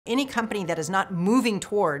Any company that is not moving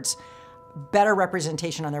towards better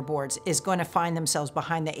representation on their boards is going to find themselves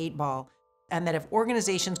behind the 8 ball. And that if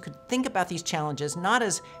organizations could think about these challenges not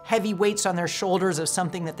as heavy weights on their shoulders of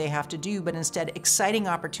something that they have to do, but instead exciting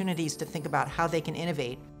opportunities to think about how they can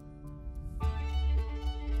innovate.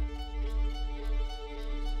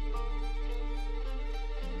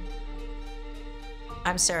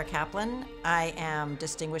 I'm Sarah Kaplan. I am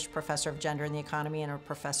Distinguished Professor of Gender in the Economy and a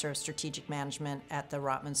Professor of Strategic Management at the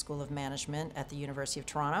Rotman School of Management at the University of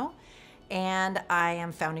Toronto. And I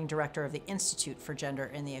am Founding Director of the Institute for Gender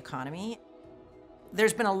in the Economy.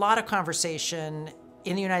 There's been a lot of conversation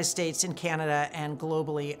in the United States, in Canada, and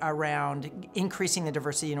globally around increasing the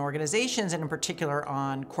diversity in organizations, and in particular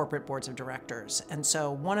on corporate boards of directors. And so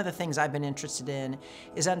one of the things I've been interested in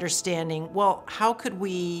is understanding, well, how could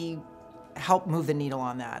we help move the needle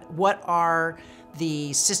on that? What are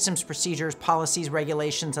the systems, procedures, policies,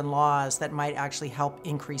 regulations, and laws that might actually help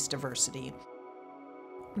increase diversity?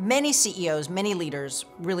 Many CEOs, many leaders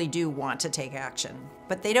really do want to take action,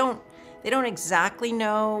 but they don't exactly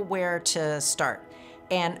know where to start.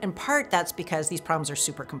 And in part, that's because these problems are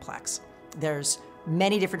super complex. There's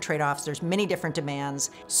many different trade-offs, there's many different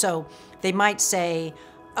demands. So they might say,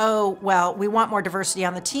 oh, well, we want more diversity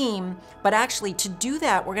on the team, but actually to do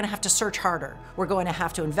that, we're gonna have to search harder. We're going to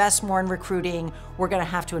have to invest more in recruiting. We're gonna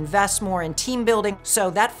have to invest more in team building. So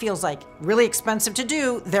that feels like really expensive to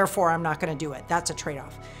do, therefore I'm not gonna do it. That's a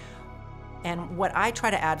trade-off. And what I try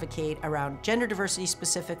to advocate around gender diversity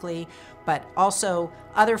specifically, but also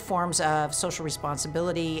other forms of social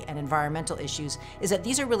responsibility and environmental issues, is that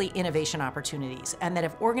these are really innovation opportunities. And that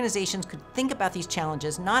if organizations could think about these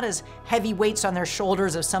challenges not as heavy weights on their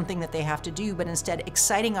shoulders of something that they have to do, but instead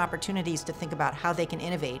exciting opportunities to think about how they can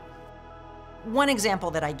innovate. One example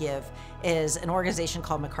that I give is an organization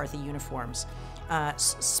called McCarthy Uniforms. A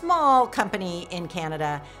small company in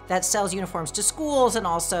Canada that sells uniforms to schools and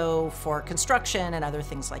also for construction and other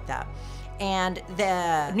things like that. And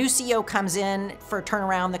the new CEO comes in for a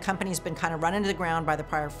turnaround. The company's been kind of run into the ground by the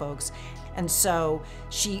prior folks. And so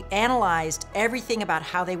she analyzed everything about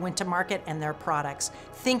how they went to market and their products,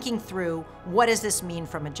 thinking through what does this mean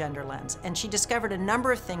from a gender lens. And she discovered a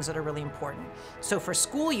number of things that are really important. So for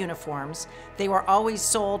school uniforms, they were always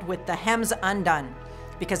sold with the hems undone,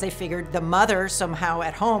 because they figured the mother somehow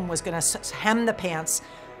at home was going to hem the pants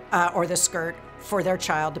or the skirt for their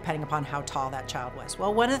child, depending upon how tall that child was.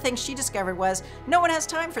 Well, one of the things she discovered was no one has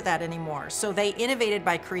time for that anymore. So they innovated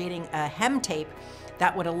by creating a hem tape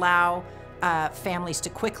that would allow families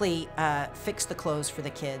to quickly fix the clothes for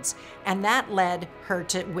the kids. And that led her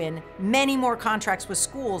to win many more contracts with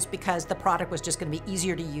schools because the product was just going to be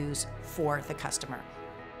easier to use for the customer.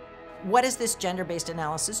 What does this gender-based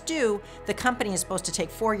analysis do? The company is supposed to take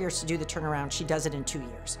 4 years to do the turnaround. She does it in 2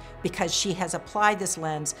 years because she has applied this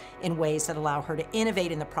lens in ways that allow her to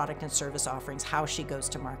innovate in the product and service offerings, how she goes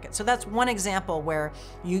to market. So that's one example where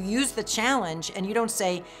you use the challenge and you don't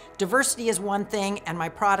say diversity is one thing and my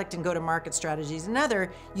product and go-to-market strategy is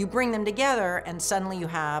another. You bring them together and suddenly you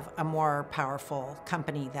have a more powerful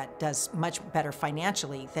company that does much better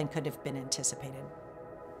financially than could have been anticipated.